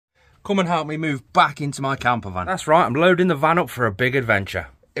come and help me move back into my camper van. That's right, I'm loading the van up for a big adventure.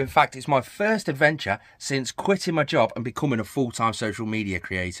 In fact, it's my first adventure since quitting my job and becoming a full-time social media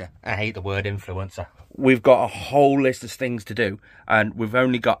creator. I hate the word influencer. We've got a whole list of things to do, and we've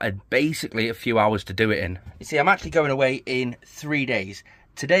only got basically a few hours to do it in. You see, I'm actually going away in 3 days.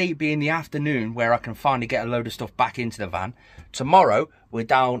 Today being the afternoon where I can finally get a load of stuff back into the van. Tomorrow, we're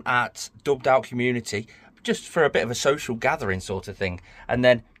down at Dubbed Out Community, just for a bit of a social gathering sort of thing. And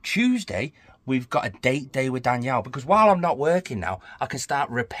then Tuesday, we've got a date day with Danielle, because while I'm not working now, I can start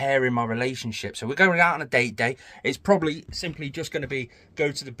repairing my relationship. So we're going out on a date day. It's probably simply just going to be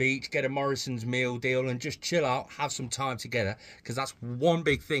go to the beach, get a Morrison's meal deal and just chill out, have some time together, because that's one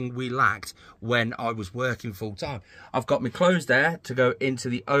big thing we lacked when I was working full time. I've got my clothes there to go into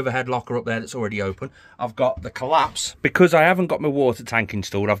the overhead locker up there that's already open. I've got the collapse. Because I haven't got my water tank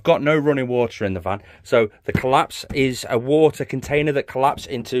installed, I've got no running water in the van. So the collapse is a water container that collapses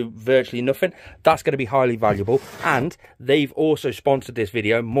into virtually nothing. That's going to be highly valuable, and they've also sponsored this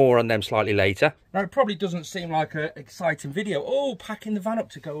video. More on them slightly later. Now, it probably doesn't seem like an exciting video. Oh, packing the van up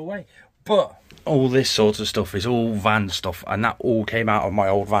to go away. But all this sort of stuff is all van stuff, and that all came out of my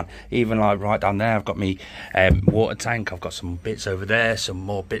old van. Even like right down there, I've got me water tank, I've got some bits over there, some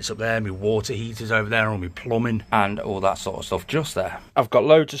more bits up there, my water heaters over there, all my plumbing and all that sort of stuff just there. I've got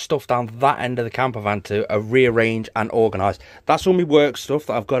loads of stuff down that end of the camper van to rearrange and organise. That's all my work stuff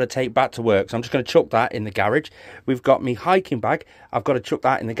that I've got to take back to work, so I'm just going to chuck that in the garage. We've got me hiking bag, I've got to chuck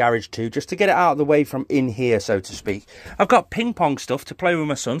that in the garage too, just to get it out of the way from in here, so to speak. I've got ping pong stuff to play with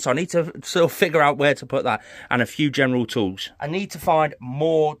my son, so I need to sort of figure out where to put that, and a few general tools. I need to find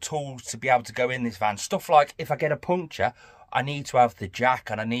more tools to be able to go in this van. Stuff like if I get a puncture, I need to have the jack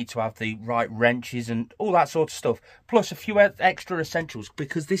and I need to have the right wrenches and all that sort of stuff. Plus a few extra essentials,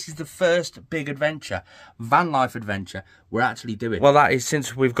 because this is the first big adventure, van life adventure, we're actually doing. Well, that is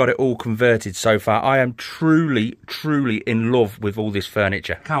since we've got it all converted so far. I am truly, truly in love with all this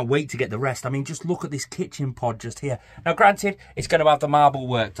furniture. Can't wait to get the rest. I mean, just look at this kitchen pod just here. Now, granted, it's going to have the marble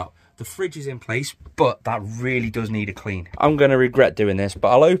worktop. The fridge is in place, but that really does need a clean. I'm going to regret doing this, but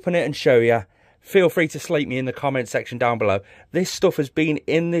I'll open it and show you. Feel free to slate me in the comment section down below. This stuff has been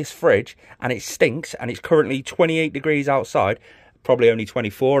in this fridge and it stinks, and it's currently 28 degrees outside. Probably only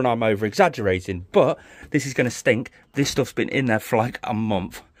 24 and I'm over exaggerating, but this is going to stink. This stuff's been in there for like a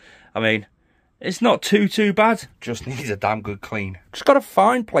month. I mean, it's not too bad. Just needs a damn good clean. Just got to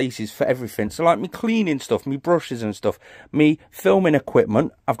find places for everything. So like me cleaning stuff, me brushes and stuff, me filming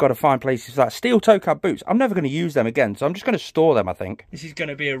equipment, I've got to find places for that. Steel toe cap boots, I'm never going to use them again, so I'm just going to store them, I think. This is going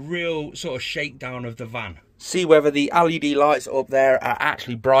to be a real sort of shakedown of the van. See whether the LED lights up there are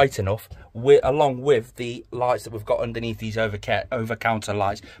actually bright enough, along with the lights that we've got underneath these over-counter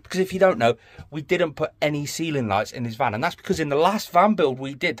lights. Because if you don't know, we didn't put any ceiling lights in this van, and that's because in the last van build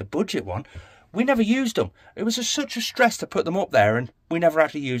we did, the budget one, we never used them. It was such a stress to put them up there, and we never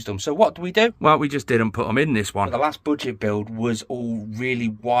actually used them. So what do? Well, we just didn't put them in this one. The last budget build was all really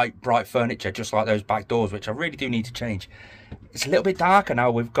white, bright furniture, just like those back doors, which I really do need to change. It's a little bit darker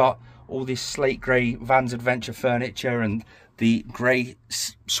now. We've got all this slate grey Vans Adventure furniture and the grey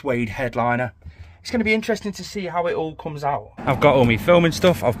suede headliner. It's going to be interesting to see how it all comes out. I've got all my filming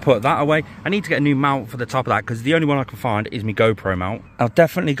stuff, I've put that away. I need to get a new mount for the top of that, because the only one I can find is my GoPro mount. I've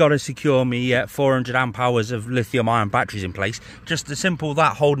definitely got to secure me 400 amp hours of lithium ion batteries in place. Just the simple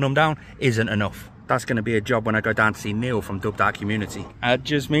that holding them down isn't enough. That's going to be a job when I go down to see Neil from Dubbed Out Community. That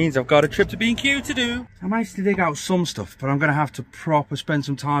just means I've got a trip to B&Q to do. I managed to dig out some stuff, but I'm going to have to spend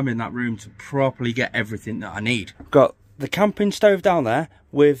some time in that room to properly get everything that I need. Got the camping stove down there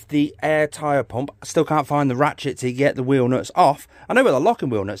with the air tyre pump. I still can't find the ratchet to get the wheel nuts off. I know where the locking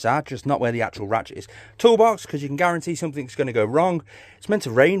wheel nuts are, just not where the actual ratchet is. Toolbox, because you can guarantee something's going to go wrong. It's meant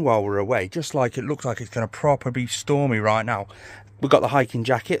to rain while we're away, just like it looks like it's going to properly be stormy right now. We've got the hiking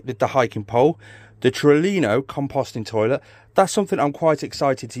jacket with the hiking pole. The Trolino composting toilet. That's something I'm quite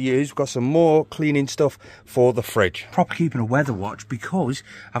excited to use. We've got some more cleaning stuff for the fridge. Proper keeping a weather watch, because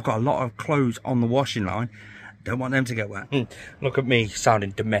I've got a lot of clothes on the washing line. Don't want them to get wet. Look at me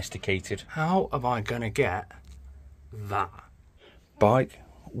sounding domesticated. How am I going to get that? Bike,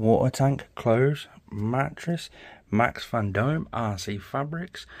 water tank, clothes, mattress, Max Van Dome, RC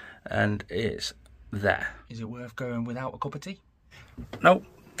Fabrics, and it's there. Is it worth going without a cup of tea? Nope,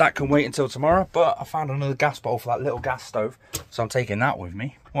 that can wait until tomorrow, but I found another gas bottle for that little gas stove, so I'm taking that with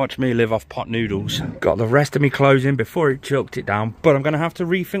me. Watch me live off pot noodles. Got the rest of me clothes in before it chucked it down, but I'm going to have to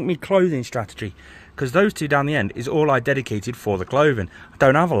rethink my clothing strategy, because those two down the end is all I dedicated for the clothing. I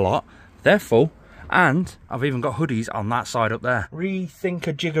don't have a lot, they're full, and I've even got hoodies on that side up there. Rethink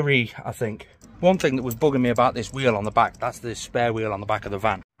a jiggery, I think. One thing that was bugging me about this wheel on the back, that's the spare wheel on the back of the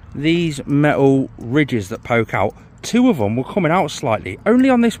van. these metal ridges that poke out, 2 of them were coming out slightly, only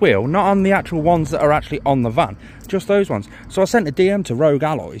on this wheel, not on the actual ones that are actually on the van, just those ones. So I sent a DM to Rogue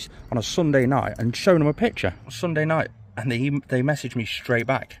Alloys on a Sunday night and showed them a picture Sunday night, and they messaged me straight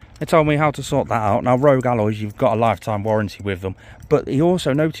back. They told me how to sort that out. Now, Rogue Alloys, you've got a lifetime warranty with them, but he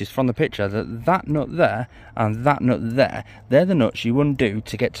also noticed from the picture that that nut there and that nut there, they're the nuts you undo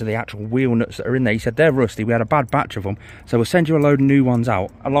to get to the actual wheel nuts that are in there. He said they're rusty, we had a bad batch of them, so we'll send you a load of new ones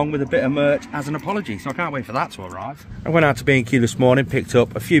out, along with a bit of merch as an apology, so I can't wait for that to arrive. I went out to B&Q this morning, picked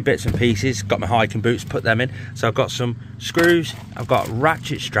up a few bits and pieces, got my hiking boots, put them in, so I've got some screws, I've got a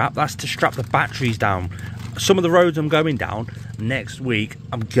ratchet strap, that's to strap the batteries down. Some of the roads I'm going down next week,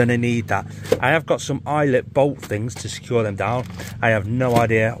 I'm gonna need that. I have got some eyelet bolt things to secure them down. I have no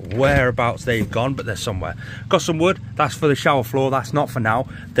idea whereabouts they've gone, but they're somewhere. Got some wood, that's for the shower floor, that's not for now.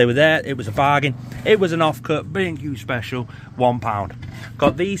 They were there, it was a bargain. It was an off-cut B&Q special, £1.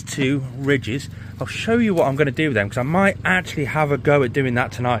 Got these 2 ridges. I'll show you what I'm gonna do with them, because I might actually have a go at doing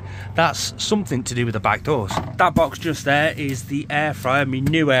that tonight. That's something to do with the back doors. That box just there is the air fryer, my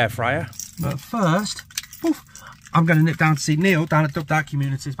new air fryer. But first, I'm going to nip down to see Neil down at Dubbed Out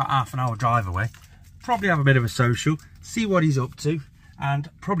Community. It's about half an hour drive away. Probably have a bit of a social, see what he's up to, and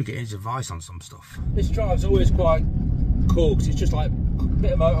probably get his advice on some stuff. This drive's always quite cool because it's just like a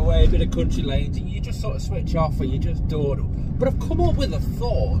bit of motorway, a bit of country lanes. You just sort of switch off or you just dawdle. But I've come up with a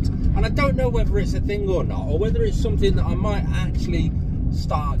thought, and I don't know whether it's a thing or not, or whether it's something that I might actually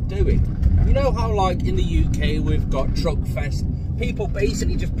start doing. You know how, like, in the UK we've got Truck Fest. People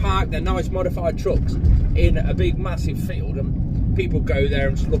basically just park their nice modified trucks in a big massive field, and people go there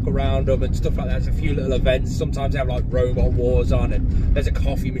and just look around them and stuff like that. There's a few little events. Sometimes they have like robot wars on, and there's a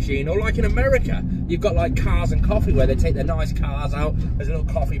coffee machine. Or like in America, you've got like Cars and Coffee, where they take their nice cars out. There's a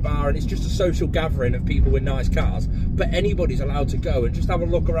little coffee bar, and it's just a social gathering of people with nice cars. But anybody's allowed to go and just have a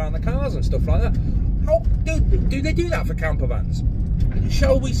look around the cars and stuff like that. How do they do that for campervans?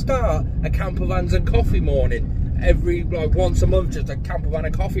 Shall we start a campervans and coffee morning? Every, like, once a month, just a campervan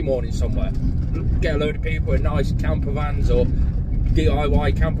and coffee morning somewhere. Get a load of people in nice campervans or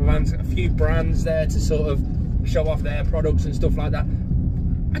DIY campervans, a few brands there to sort of show off their products and stuff like that.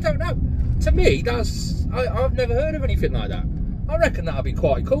 I don't know. To me, I've never heard of anything like that. I reckon that'd be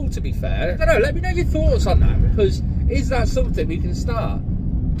quite cool, to be fair. I don't know, let me know your thoughts on that, because is that something we can start?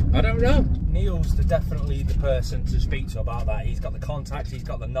 I don't know. Neil's definitely the person to speak to about that. He's got the contacts, he's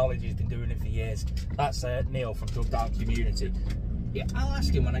got the knowledge, he's been doing it for years. That's Neil from Dubbed Out Community. Yeah, I'll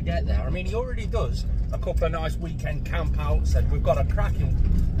ask him when I get there. I mean, he already does a couple of nice weekend camp outs, and we've got a cracking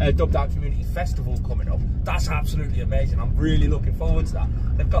Dubbed Out Community Festival coming up. That's absolutely amazing. I'm really looking forward to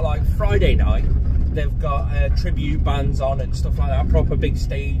that. They've got like Friday night, they've got tribute bands on and stuff like that, proper big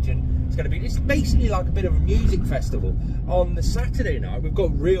stage, and it's basically like a bit of a music festival. On the Saturday night, we've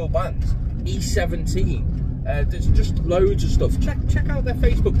got real bands, E17. There's just loads of stuff. Check out their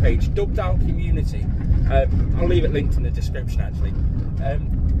Facebook page, Dubbed Out Community. I'll leave it linked in the description, actually.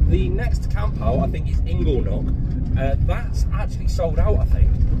 The next camp out, I think, is Inglenook. That's actually sold out, I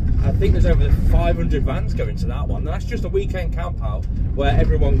think. I think there's over 500 vans going to that one. That's just a weekend camp out where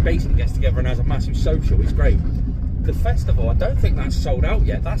everyone basically gets together and has a massive social. It's great. The festival, I don't think that's sold out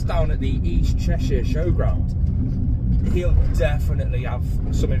yet. That's down at the East Cheshire Showground. He'll definitely have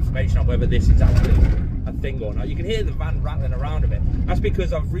some information on whether this is actually a thing or not. You can hear the van rattling around a bit. That's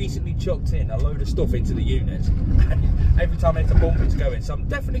because I've recently chucked in a load of stuff into the units, and every time I hit a bump it's going. So I'm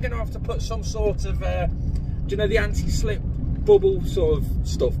definitely going to have to put some sort of, do you know, the anti-slip bubble sort of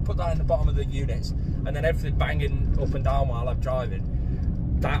stuff, put that in the bottom of the units, and then everything banging up and down while I'm driving,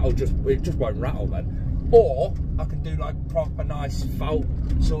 it just won't rattle then. Or I can do like proper nice felt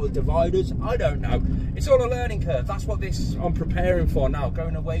sort of dividers. I don't know. It's all a learning curve. That's what I'm preparing for now,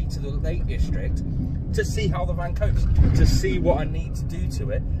 going away to the Lake District to see how the van copes, to see what I need to do to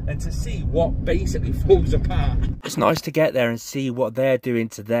it, and to see what basically falls apart. It's nice to get there and see what they're doing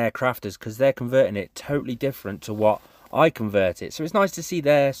to their crafters, because they're converting it totally different to what I convert it. So it's nice to see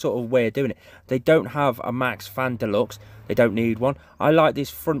their sort of way of doing it. They don't have a Max Fan Deluxe. They don't need one. I like this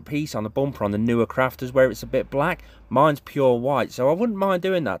front piece on the bumper on the newer crafters where it's a bit black. Mine's pure white, so I wouldn't mind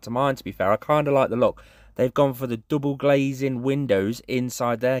doing that to mine, to be fair. I kind of like the look. They've gone for the double glazing windows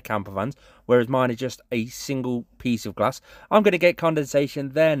inside their campervans, whereas mine is just a single piece of glass. I'm going to get condensation.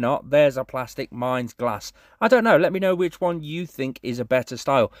 They're not. Theirs are plastic. Mine's glass. I don't know. Let me know which one you think is a better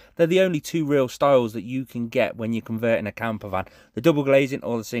style. They're the only two real styles that you can get when you're converting a campervan. The double glazing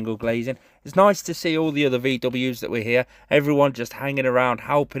or the single glazing. It's nice to see all the other VWs that we're here. Everyone just hanging around,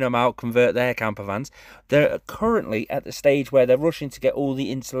 helping them out convert their campervans. They're currently at the stage where they're rushing to get all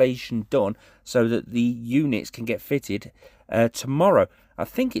the insulation done so that the units can get fitted tomorrow. I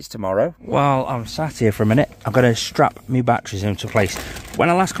think it's tomorrow. While I'm sat here for a minute, I'm going to strap my batteries into place.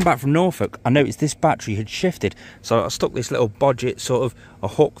 When I last come back from Norfolk, I noticed this battery had shifted. So I stuck this little budget sort of a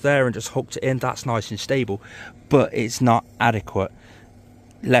hook there and just hooked it in. That's nice and stable, but it's not adequate.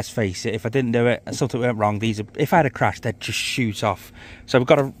 Let's face it, if I didn't do it and something went wrong, if I had a crash, they'd just shoot off. So we've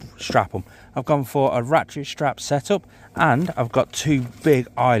got to strap them. I've gone for a ratchet strap setup, and I've got two big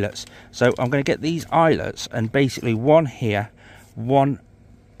eyelets. So I'm going to get these eyelets, and basically one here, one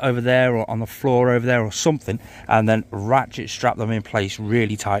over there, or on the floor over there or something, and then ratchet strap them in place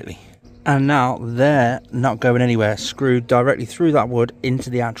really tightly. And now they're not going anywhere, screwed directly through that wood into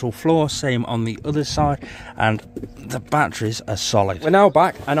the actual floor, same on the other side, and the batteries are solid. We're now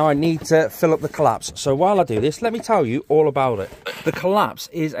back and I need to fill up the collapse. So while I do this, let me tell you all about it. The collapse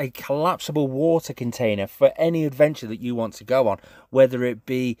is a collapsible water container for any adventure that you want to go on, whether it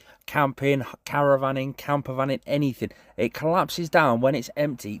be camping, caravanning, campervanning, anything. It collapses down when it's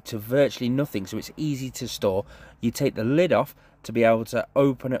empty to virtually nothing, so it's easy to store. You take the lid off to be able to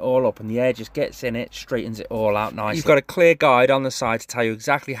open it all up, and the air just gets in it, straightens it all out nicely. You've got a clear guide on the side to tell you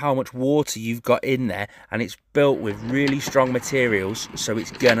exactly how much water you've got in there, and it's built with really strong materials, so it's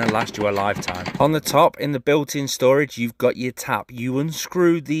gonna last you a lifetime. On the top, in the built-in storage, you've got your tap. You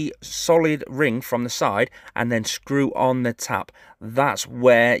unscrew the solid ring from the side and then screw on the tap. That's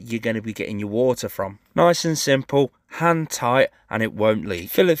where you're going to be getting your water from. Nice and simple, hand tight, and it won't leak.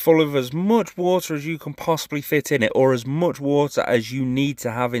 Fill it full of as much water as you can possibly fit in it, or as much water as you need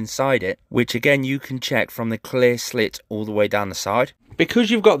to have inside it, which again you can check from the clear slit all the way down the side.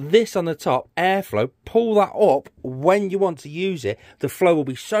 Because you've got this on the top, airflow, pull that up when you want to use it. The flow will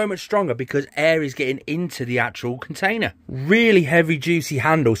be so much stronger because air is getting into the actual container. Really heavy, juicy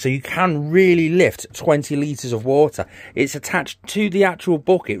handle, so you can really lift 20 litres of water. It's attached to the actual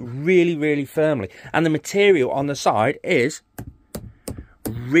bucket really, really firmly. And the material on the side is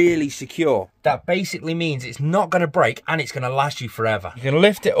really secure. That basically means it's not going to break and it's going to last you forever. You can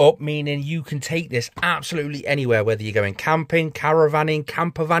lift it up, meaning you can take this absolutely anywhere, whether you're going camping, caravanning,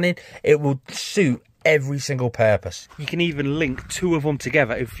 campervanning. It will suit every single purpose. You can even link two of them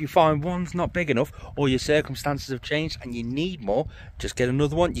together. If you find one's not big enough or your circumstances have changed and you need more, just get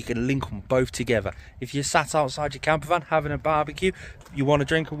another one. You can link them both together. If you're sat outside your campervan having a barbecue, you want a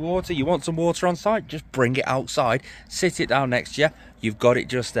drink of water, you want some water on site, just bring it outside, sit it down next to you. You've got it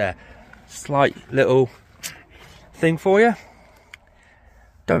just there. Slight little thing for you.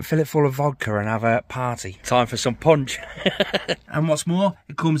 Don't fill it full of vodka and have a party. Time for some punch. And what's more,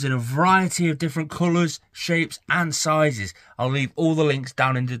 it comes in a variety of different colours, shapes and sizes. I'll leave all the links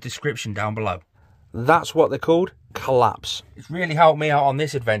down in the description down below. That's what they're called, collapse. It's really helped me out on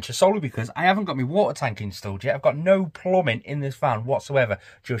this adventure solely because I haven't got my water tank installed yet. I've got no plumbing in this van whatsoever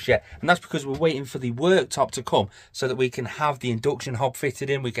just yet, and that's because we're waiting for the worktop to come so that we can have the induction hob fitted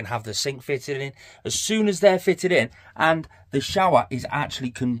in, we can have the sink fitted in. As soon as they're fitted in and the shower is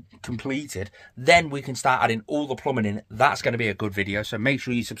actually completed, then we can start adding all the plumbing in. That's going to be a good video, so make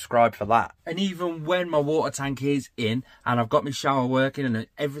sure you subscribe for that. And even when my water tank is in and I've got my shower working and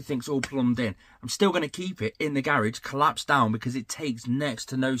everything's all plumbed in, I'm still going to keep it in the garage collapsed down because it takes next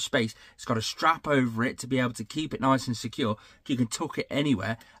to no space. It's got a strap over it to be able to keep it nice and secure. You can tuck it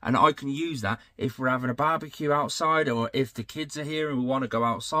anywhere, and I can use that if we're having a barbecue outside, or if the kids are here and we want to go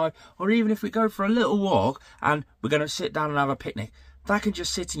outside, or even if we go for a little walk and we're going to sit down and have a picnic. That can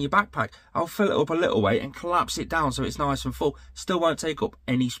just sit in your backpack. I'll fill it up a little way and collapse it down so it's nice and full. Still won't take up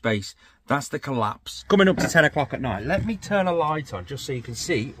any space. That's the collapse. Coming up to 10 o'clock at night. Let me turn a light on just so you can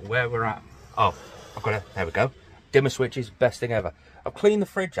see where we're at. Oh, I've got there we go. Dimmer switches, best thing ever. I've cleaned the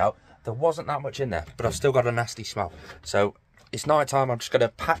fridge out. There wasn't that much in there, but I've still got a nasty smell. So it's night time. I'm just going to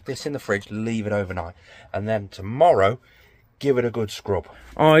pack this in the fridge, leave it overnight, and then tomorrow give it a good scrub.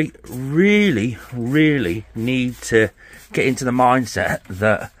 I really, really need to get into the mindset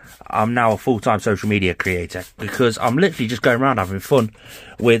that I'm now a full-time social media creator, because I'm literally just going around having fun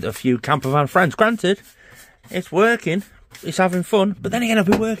with a few campervan friends. Granted, it's working, it's having fun, but then again, I've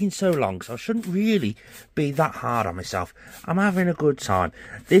been working so long, so I shouldn't really be that hard on myself. I'm having a good time.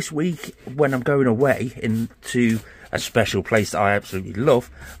 This week, when I'm going away into a special place that I absolutely love,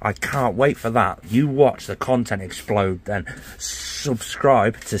 I can't wait for that. You watch the content explode, then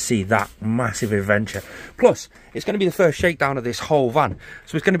subscribe to see that massive adventure. Plus, it's going to be the first shakedown of this whole van,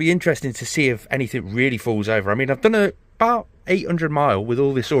 so it's going to be interesting to see if anything really falls over. I mean, I've done about 800 mile with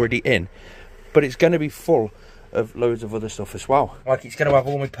all this already in, but it's going to be full of loads of other stuff as well. Like, it's going to have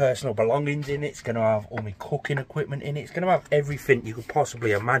all my personal belongings in it, it's going to have all my cooking equipment in it, it's going to have everything you could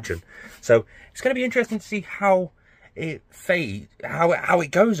possibly imagine. So it's going to be interesting to see how it fades, how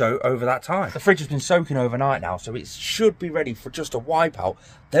it goes over that time. The fridge has been soaking overnight now, so it should be ready for just a wipe out.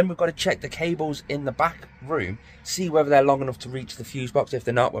 Then we've got to check the cables in the back room, see whether they're long enough to reach the fuse box. If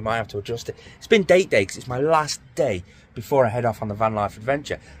they're not, we might have to adjust it. It's been date day because it's my last day before I head off on the van life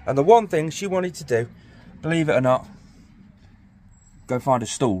adventure. And the one thing she wanted to do, believe it or not, go find a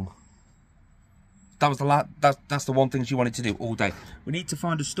stool. That was that's the one thing she wanted to do all day. We need to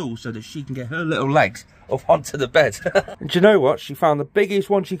find a stool so that she can get her little legs up onto the bed. And do you know what? She found the biggest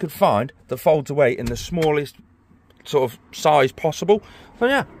one she could find that folds away in the smallest sort of size possible. So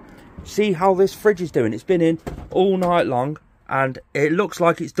yeah, see how this fridge is doing. It's been in all night long and it looks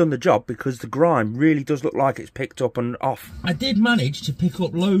like it's done the job because the grime really does look like it's picked up and off. I did manage to pick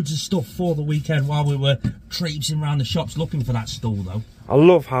up loads of stuff for the weekend while we were traipsing around the shops looking for that stool though. I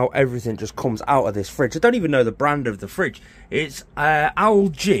love how everything just comes out of this fridge. I don't even know the brand of the fridge. It's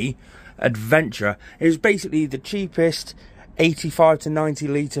LG Adventure. It's basically the cheapest 85 to 90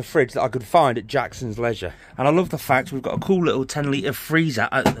 litre fridge that I could find at Jackson's Leisure. And I love the fact we've got a cool little 10 litre freezer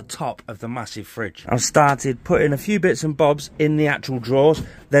at the top of the massive fridge. I've started putting a few bits and bobs in the actual drawers.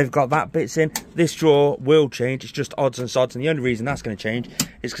 They've got that bits in. This drawer will change. It's just odds and sods. And the only reason that's going to change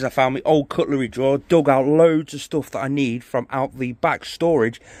is because I found my old cutlery drawer, dug out loads of stuff that I need from out the back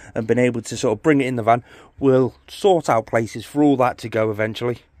storage and been able to sort of bring it in the van. We'll sort out places for all that to go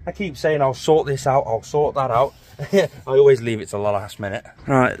eventually. I keep saying I'll sort this out, I'll sort that out. I always leave it to the last minute.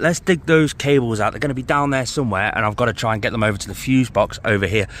 Right, let's dig those cables out. They're going to be down there somewhere and I've got to try and get them over to the fuse box over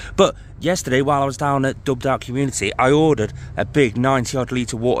here. But yesterday, while I was down at Dubbed Out Community, I ordered a big 90 odd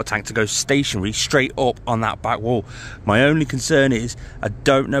litre water tank to go stationary straight up on that back wall. My only concern is I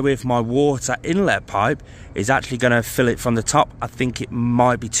don't know if my water inlet pipe is actually going to fill it from the top. I think it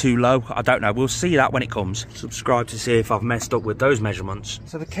might be too low. I don't know. We'll see that when it comes. Subscribe to see if I've messed up with those measurements.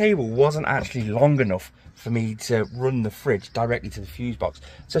 So the cable wasn't actually long enough for me to run the fridge directly to the fuse box.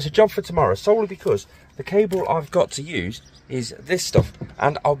 So it's a job for tomorrow, solely because the cable I've got to use is this stuff.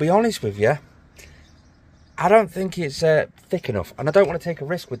 And I'll be honest with you, I don't think it's thick enough, and I don't want to take a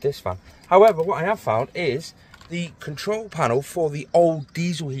risk with this fan. However, what I have found is the control panel for the old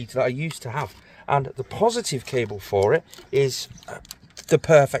diesel heater that I used to have, and the positive cable for it is the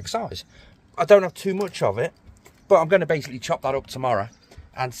perfect size. I don't have too much of it, but I'm going to basically chop that up tomorrow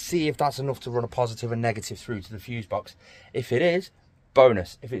and see if that's enough to run a positive and negative through to the fuse box. If it is,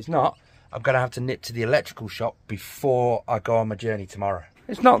 bonus. If it's not, I'm going to have to nip to the electrical shop before I go on my journey tomorrow.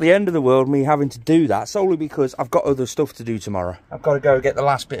 It's not the end of the world me having to do that, solely because I've got other stuff to do tomorrow. I've got to go get the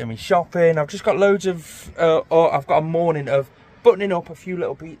last bit of my shopping. I've just got loads of, I've got a morning of buttoning up a few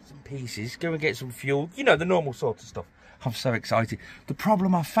little bits and pieces, go and get some fuel, you know, the normal sort of stuff. I'm so excited. The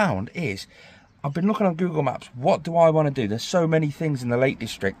problem I've found is, I've been looking on Google Maps, what do I want to do? There's so many things in the Lake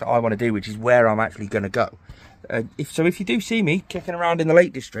District that I want to do, which is where I'm actually going to go. If you do see me kicking around in the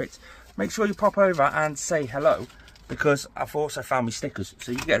Lake District, make sure you pop over and say hello, because I've also found my stickers,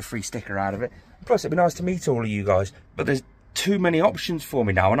 so you get a free sticker out of it. Plus, it'd be nice to meet all of you guys, but there's too many options for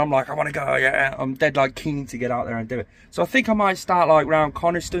me now, and I'm like, I want to go, yeah, I'm dead like keen to get out there and do it. So I think I might start like round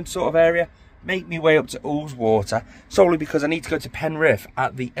Coniston sort of area, make me way up to Ullswater, solely because I need to go to Penrith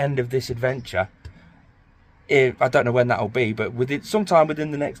at the end of this adventure. I don't know when that'll be, but sometime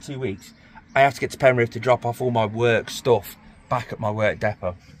within the next 2 weeks, I have to get to Penrith to drop off all my work stuff back at my work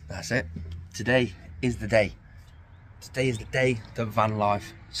depot. That's it. Today is the day. Today is the day that van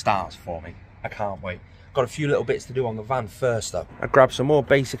life starts for me. I can't wait. Got a few little bits to do on the van first though. I grabbed some more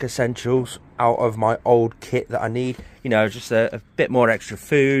basic essentials out of my old kit that I need. You know, just a bit more extra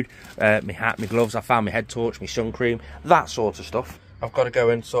food, my hat, my gloves, I found my head torch, my sun cream, that sort of stuff. I've got to go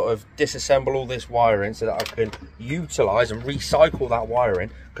and sort of disassemble all this wiring so that I can utilise and recycle that wiring,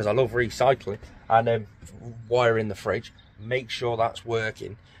 because I love recycling, and then wire in the fridge, make sure that's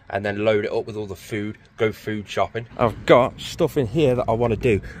working, and then load it up with all the food, go food shopping. I've got stuff in here that I want to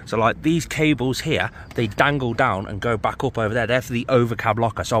do. So like these cables here, they dangle down and go back up over there. They're for the overcab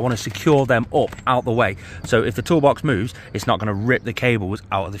locker. So I want to secure them up out the way. So if the toolbox moves, it's not going to rip the cables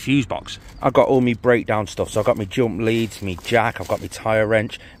out of the fuse box. I've got all my breakdown stuff. So I've got my jump leads, my jack, I've got my tyre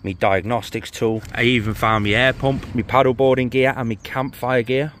wrench, my diagnostics tool. I even found my air pump, my paddle boarding gear and my campfire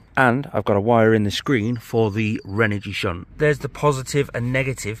gear. And I've got a wire in the screen for the Renogy shunt. There's the positive and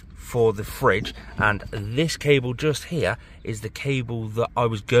negative for the fridge, and this cable just here is the cable that I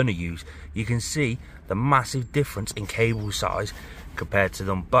was going to use. You can see the massive difference in cable size compared to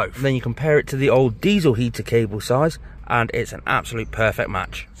them both. And then you compare it to the old diesel heater cable size, and it's an absolute perfect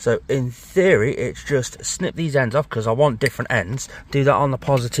match. So in theory, it's just snip these ends off because I want different ends. Do that on the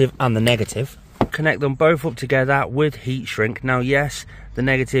positive and the negative. Connect them both up together with heat shrink. Now yes, the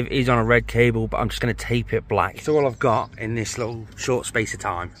negative is on a red cable, but I'm just going to tape it black. It's all I've got in this little short space of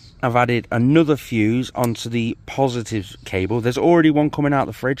time. I've added another fuse onto the positive cable. There's already one coming out of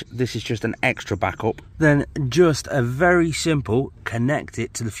the fridge. This is just an extra backup. Then just a very simple connect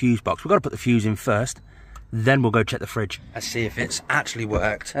it to the fuse box. We've got to put the fuse in first, then we'll go check the fridge and see if it's actually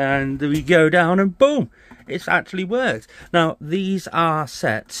worked. And there we go down and boom, it's actually worked. Now these are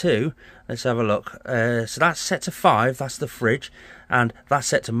set to, let's have a look, so that's set to 5, that's the fridge, and that's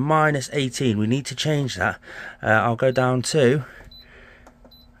set to -18. We need to change that. I'll go down to,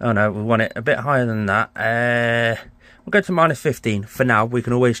 oh no, we want it a bit higher than that. We'll go to -15 for now. We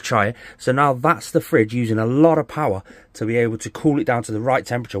can always try it. So now that's the fridge using a lot of power to be able to cool it down to the right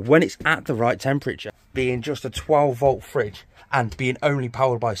temperature. When it's at the right temperature, being just a 12-volt fridge and being only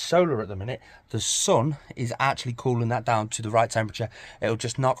powered by solar at the minute, the sun is actually cooling that down to the right temperature. It'll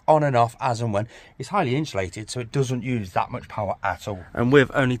just knock on and off as and when. It's highly insulated, so it doesn't use that much power at all. And with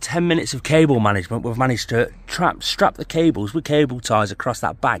only 10 minutes of cable management, we've managed to strap the cables with cable ties across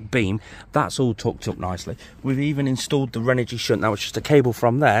that back beam. That's all tucked up nicely. We've even installed the Renogy shunt. Now it's just a cable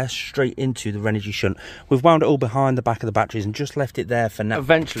from there straight into the Renogy shunt. We've wound it all behind the back of the batteries and just left it there for now.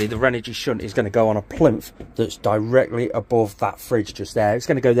 Eventually the Renogy shunt is going to go on a plinth that's directly above that fridge just there. It's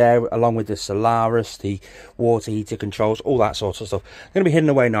going to go there along with the Solaris, the water heater controls, all that sort of stuff. They're going to be hidden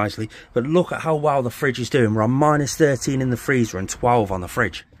away nicely, but look at how well the fridge is doing. We're on -13 in the freezer and 12 on the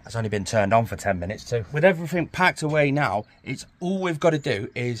fridge. It's only been turned on for 10 minutes too. With everything packed away now, it's all we've got to do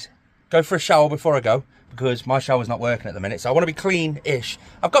is go for a shower before I go, because my shower's not working at the minute, so I want to be clean-ish.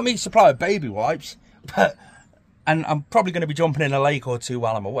 I've got me supply of baby wipes, and I'm probably going to be jumping in a lake or two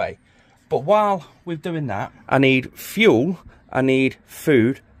while I'm away. But while we're doing that, I need fuel, I need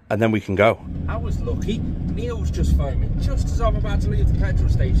food, and then we can go. I was lucky. Neil's just phoned me just as I'm about to leave the petrol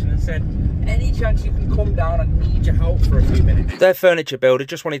station and said, any chance you can come down? I need your help for a few minutes. Their furniture builder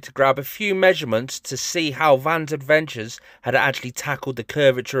just wanted to grab a few measurements to see how Van's Adventures had actually tackled the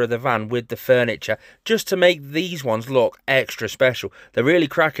curvature of the van with the furniture, just to make these ones look extra special. They're really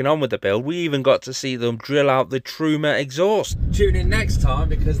cracking on with the build. We even got to see them drill out the Truma exhaust. Tune in next time,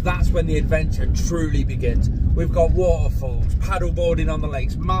 because that's when the adventure truly begins. We've got waterfalls, paddleboarding on the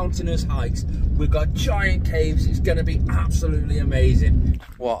lakes, mountainous hikes, we've got giant caves. It's going to be absolutely amazing.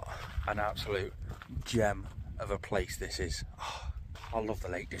 What an absolute gem of a place this is. Oh, I love the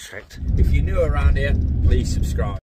Lake District. If you're new around here, please subscribe.